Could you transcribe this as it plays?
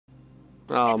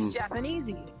It's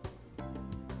Japanesey.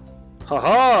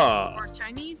 Haha! Or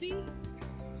Chinesey?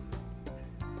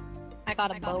 I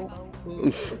got a boat.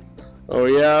 Oh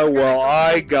yeah, well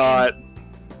I got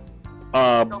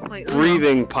a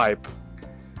breathing pipe.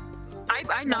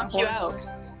 I knocked you out.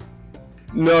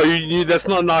 No, that's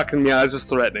not knocking me out, that's just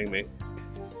threatening me.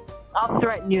 I'll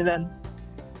threaten you then.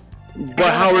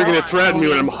 But how are we gonna threaten me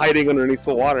when I'm hiding underneath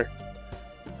the water?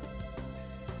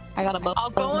 I got a boat. I'll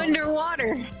go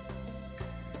underwater.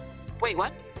 Wait,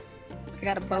 what? I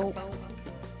got a boat.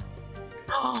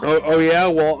 Oh yeah,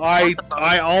 well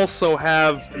I also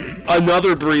have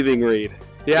another breathing reed.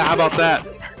 Yeah, how about that?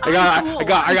 I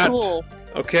got. Cool.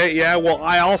 Okay, yeah, well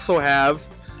I also have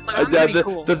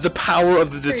the power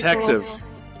of the detective. Cool.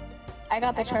 I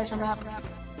got the treasure map.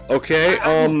 Okay,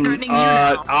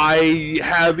 I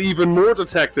have even more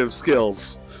detective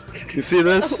skills. You see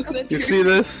this? You see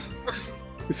this?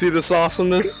 You see this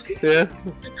awesomeness? Yeah?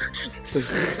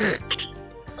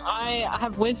 I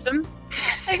have wisdom.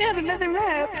 I got another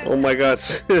map. Oh my god,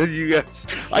 you guys.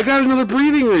 I got another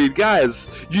breathing reed, guys.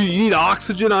 You need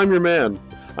oxygen? I'm your man.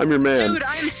 I'm your man. Dude,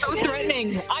 I am so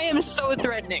threatening. I am so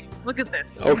threatening. Look at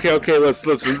this. Okay,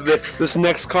 listen. This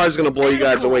next card is gonna blow you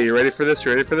guys away. You ready for this?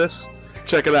 You ready for this?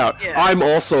 Check it out. Yeah. I'm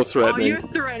also threatening. Oh, you're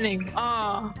threatening.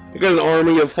 Oh. I got an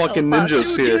army of fucking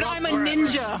ninjas here. Dude, I'm a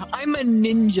ninja. I'm a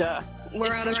ninja.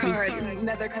 We're out of cards.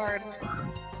 Another card.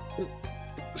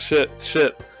 Shit.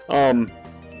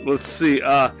 Let's see.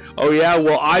 Oh yeah.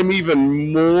 Well, I'm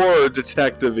even more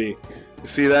detective-y. You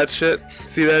see that shit?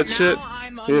 See that shit?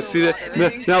 You see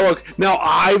that? Now look. Now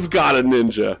I've got a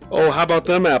ninja. Oh, how about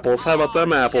them apples? How about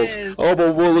them apples? Oh,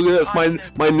 but well, look at this.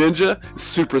 My ninja is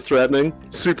super threatening.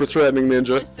 Super threatening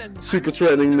ninja. Super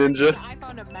threatening ninja. I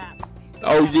found a map.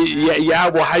 Oh yeah.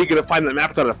 Well, how you gonna find that map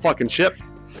without a fucking ship?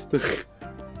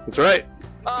 That's right.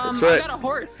 That's right. I got a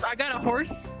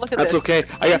horse. Look at That's this. okay.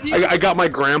 I got my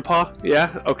grandpa.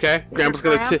 Yeah. Okay. My grandpa's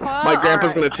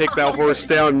gonna take that horse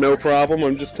down. No problem.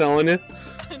 I'm just telling you.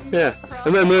 Yeah.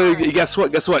 And then guess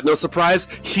what? No surprise.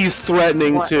 He's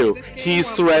threatening too. He's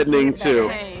threatening too.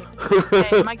 Hey,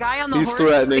 my guy on the He's horse.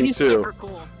 threatening He's too. Super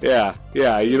cool. Yeah.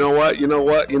 You know what?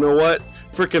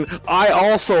 Freaking! I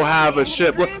also have a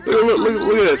ship. Look at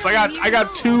this. I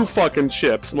got two fucking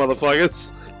ships,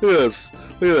 motherfuckers. Look at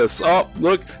this. Oh,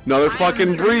 look, another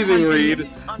fucking breathing reed.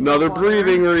 Another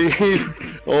breathing reed.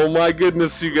 Oh my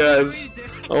goodness, you guys.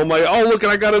 Oh look,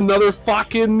 I got another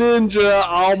fucking ninja.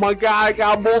 Oh my god, I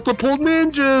got multiple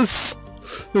ninjas.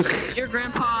 Your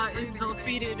grandpa is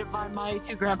defeated by my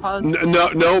two grandpas.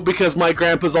 No, because my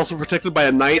grandpa's also protected by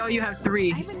a knight. Oh, you have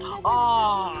three.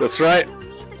 Oh. That's right.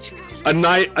 A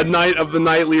knight of the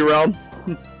knightly realm.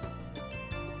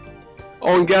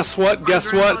 Oh, and guess what?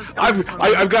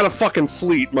 I've got a fucking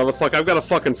fleet, motherfucker. I've got a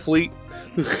fucking fleet.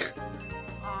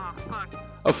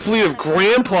 A fleet of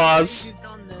grandpas.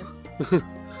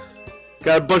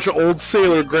 Got a bunch of old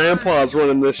sailor grandpas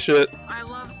running this shit. I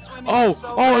love swimming.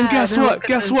 Oh, and guess what?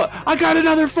 I got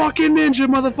another fucking ninja,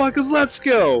 motherfuckers. Let's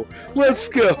go.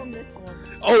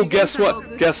 Oh, guess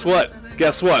what?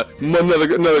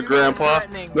 Another grandpa.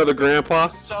 Another grandpa.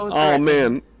 Oh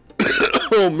man.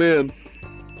 Oh man.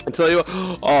 I'll tell you what.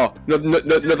 Oh,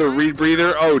 another reed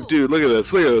breather. Oh, dude, look at this,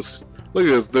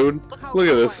 dude. Look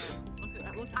at this.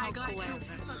 I got two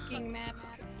fucking maps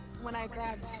when I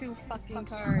grabbed two fucking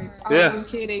cards. Yeah. Are you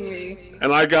kidding me?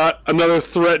 And I got another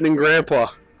threatening grandpa.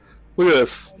 Look at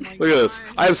this.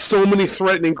 I have so many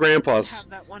threatening grandpas. Have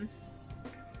that one.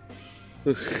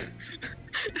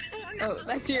 Oh,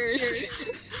 that's yours.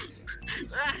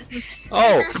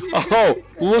 Oh,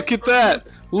 look at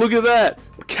that.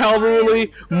 Cavalry,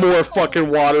 more fucking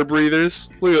water breathers.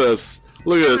 Look at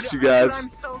this, you guys. I'm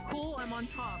so cool, I'm on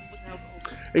top. Look how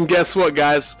cool. And guess what,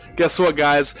 guys? Just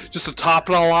to top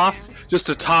it all off,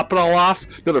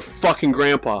 another fucking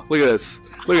grandpa. Look at this.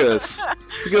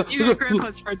 You have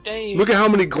grandpas for days. Look at how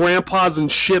many grandpas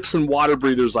and ships and water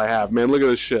breathers I have, man. Look at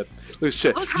this shit. You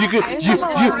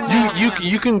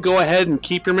can go ahead and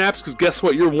keep your maps, because guess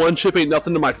what? Your one ship ain't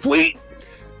nothing to my fleet.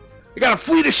 I got a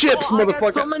fleet of ships,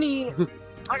 motherfucker.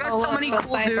 I got so many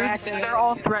cool dudes. They're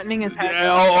all threatening as heck.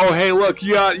 Oh, hey, look,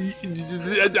 you got.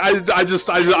 I just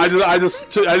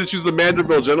use the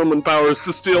Manderville gentleman powers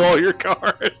to steal all your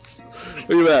cards.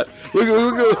 Look at that.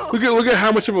 Look at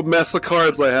how much of a mess of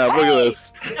cards I have. Look at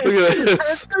this.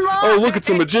 Oh, look, it's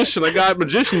a magician. I got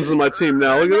magicians in my team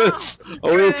now. Look at this.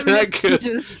 Oh, ain't that good?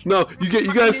 No,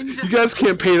 you guys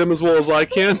can't paint them as well as I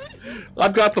can.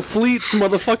 I've got the fleets,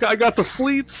 motherfucker. I got the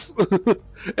fleets.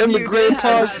 And the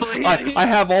grandpas. I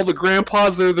have all the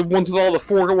grandpas. They're the ones with all the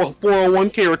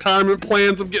 401k retirement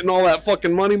plans. I'm getting all that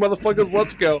fucking money, motherfuckers.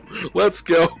 Let's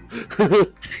go.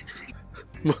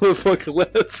 Motherfucker,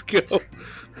 let's go.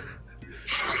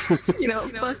 You know,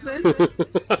 fuck this.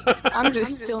 I'm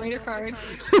just stealing your cards.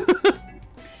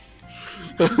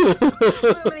 How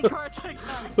many cards I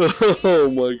got? Oh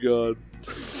my god.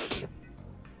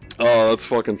 Oh, that's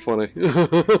fucking funny.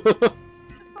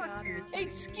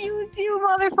 Excuse you,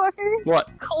 motherfucker. What?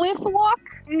 Cliff walk?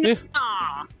 Yeah.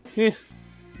 Nah. Yeah.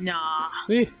 Nah.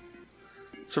 Yeah.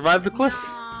 Survive the cliff.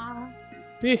 Nah.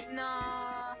 Yeah.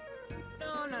 Nah.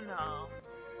 No, no, no.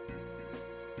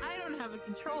 I don't have a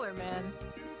controller, man.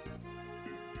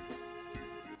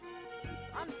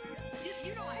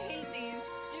 You know I hate these.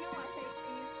 You know I hate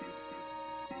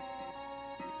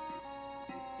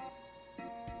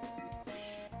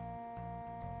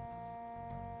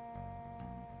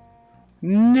these.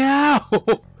 No!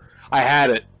 I had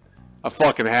it. I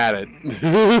fucking had it.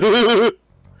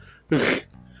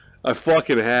 I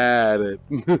fucking had it.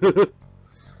 I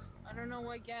don't know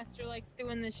why Gaster likes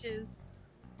doing this shiz.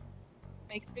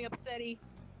 Makes me upsetty.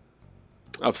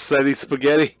 Upsetty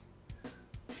spaghetti.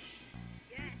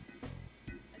 Yeah.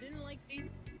 I didn't like these.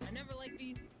 I never liked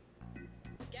these.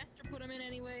 Gaster put them in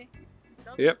anyway.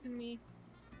 Don't Yep. listen to me.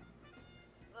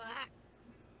 Ah.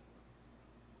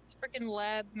 It's freaking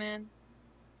lab, man.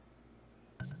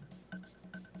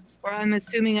 Or I'm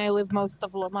assuming I live most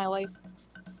of my life.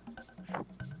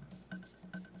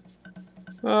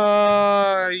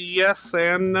 Yes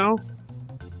and no.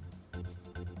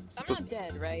 I'm not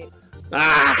dead, right?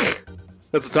 Ah!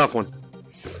 That's a tough one.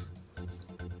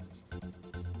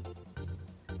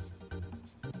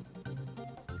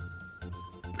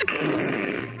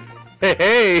 Hey,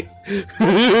 hey!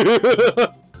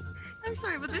 I'm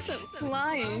sorry, but this one's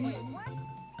flying.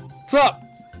 What's up?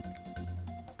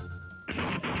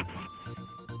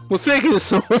 What's taking you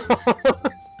so long?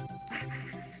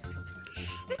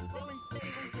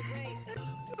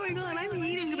 What's going on? I'm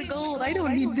eating the gold. I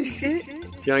don't need this shit.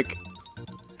 Yank.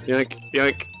 Yank,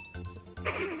 yank.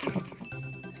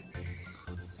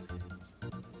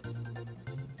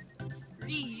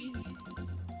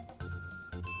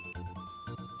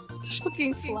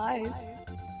 Fucking flies.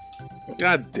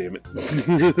 God damn it.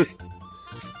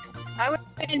 I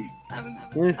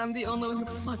win. I'm the only one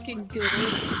who fucking did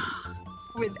it.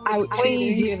 Without Way cheating.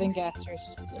 easier than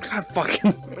Gaster's. God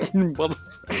fucking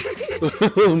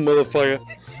motherfucker.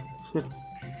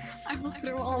 I will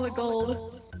throw all the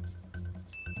gold.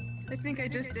 I think I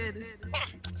just did.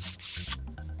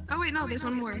 Oh wait, no, there's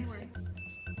one more.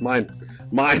 Mine.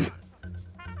 Mine.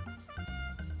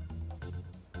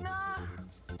 Nah.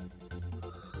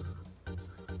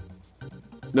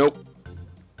 Nope.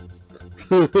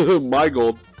 My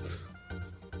gold.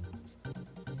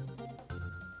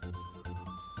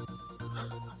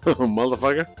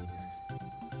 Motherfucker.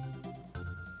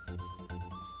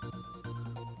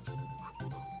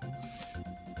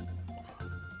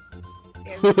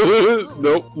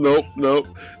 Nope, nope, nope.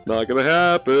 Not gonna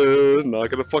happen.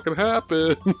 Not gonna fucking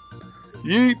happen.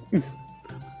 Yeet.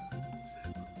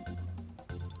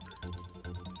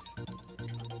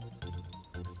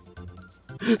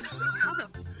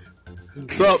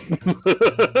 What's up?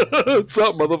 What's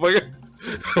up, motherfucker?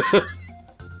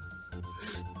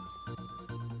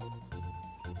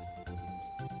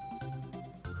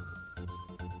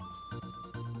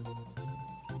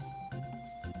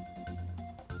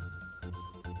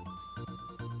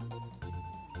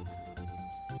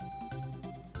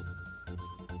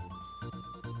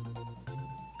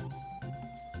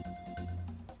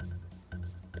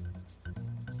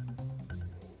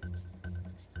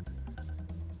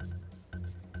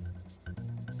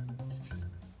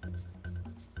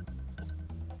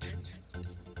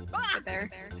 Right there.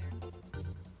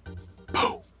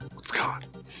 Boo! It's gone.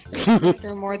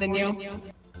 They're more than you.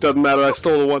 Doesn't matter, I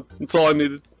stole the one. That's all I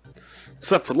needed.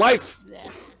 Except for life.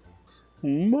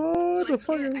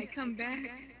 Motherfucker. I come back.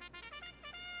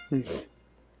 Hey,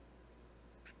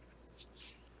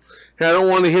 I don't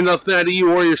want to hear nothing out of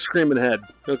you or your screaming head,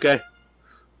 okay?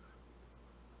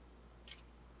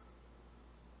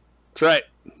 That's right.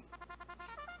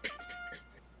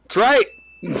 That's right!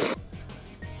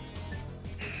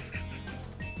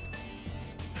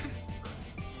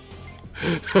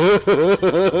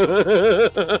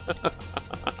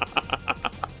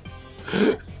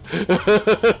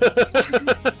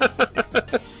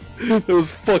 That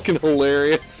was fucking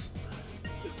hilarious.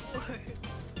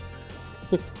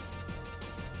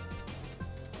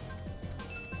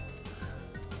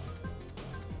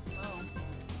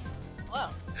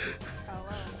 Hello.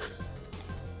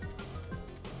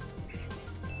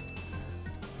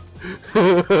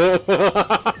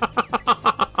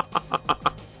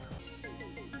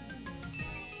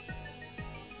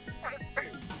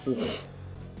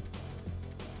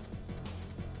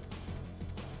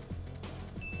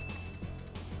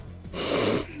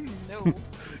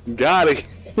 Got it.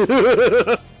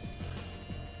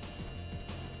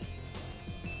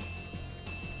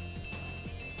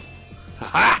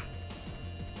 Ha!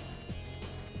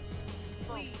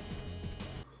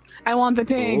 I want the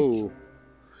tank. Ooh.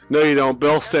 No, you don't.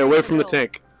 Bill, stay away from the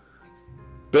tank.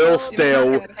 Bill, stay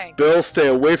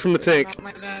away from the tank. You're not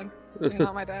my dad. You're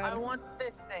not my I dad. want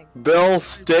this thing. Bill,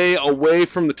 stay away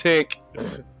from the tank.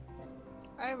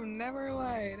 I've never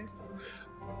lied.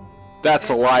 That's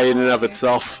a lie in and of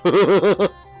itself.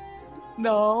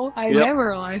 No, I Yep.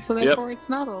 never lie, so therefore it's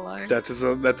not a lie. That is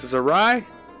a lie. That is a lie.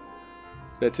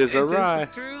 It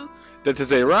is the truth. That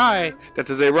is a lie. That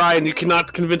is a lie, and you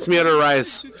cannot convince me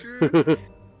otherwise. It's the truth.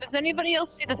 Does anybody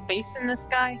else see the face in this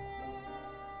guy?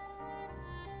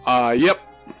 Yep.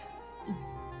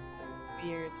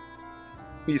 Weird.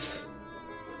 He's.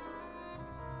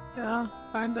 Yeah,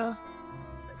 kinda.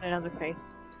 There's another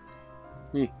face.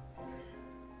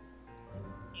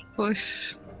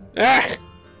 Push. Ah!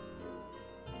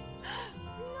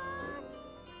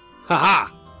 Haha!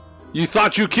 You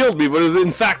thought you killed me, but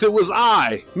in fact it was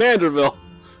I, Manderville.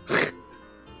 It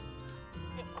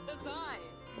was I,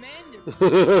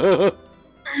 Manderville.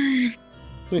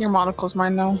 Your monocle's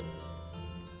mine now.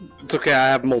 It's okay, I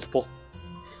have multiple.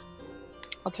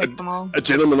 I'll take them all. A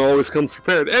gentleman always comes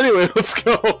prepared. Anyway, let's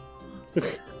go.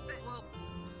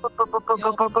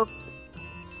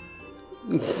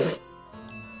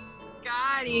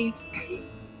 Gotti.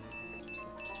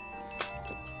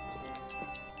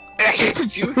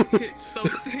 Did you hit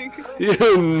something?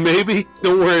 Yeah, maybe.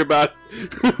 Don't worry about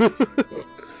it.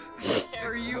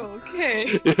 Are you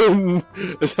okay?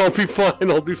 I'll be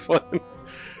fine. I'll be fine.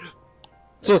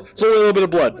 So it's only a little bit of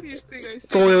blood. What do you think I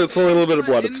It's only a little bit of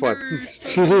blood. It's fine.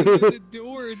 The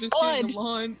door just Blood. didn't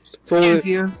launch. It's only Thank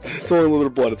you. a little bit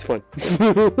of blood. It's fine.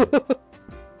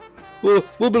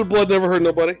 little bit of blood never hurt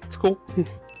nobody. It's cool.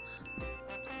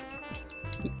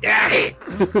 Yeah.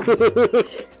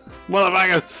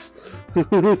 Motherfuckers.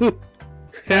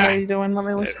 What are you doing? Let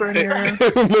me whisper in your ear.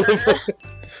 Motherfucker.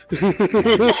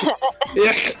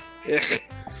 Yeah.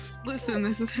 Listen,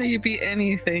 this is how you beat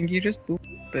anything. You just boop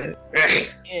it. Yeah,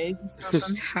 he's just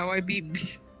That's how I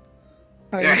beat.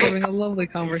 I'm having a lovely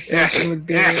conversation with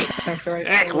Beer after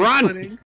I Run! pudding.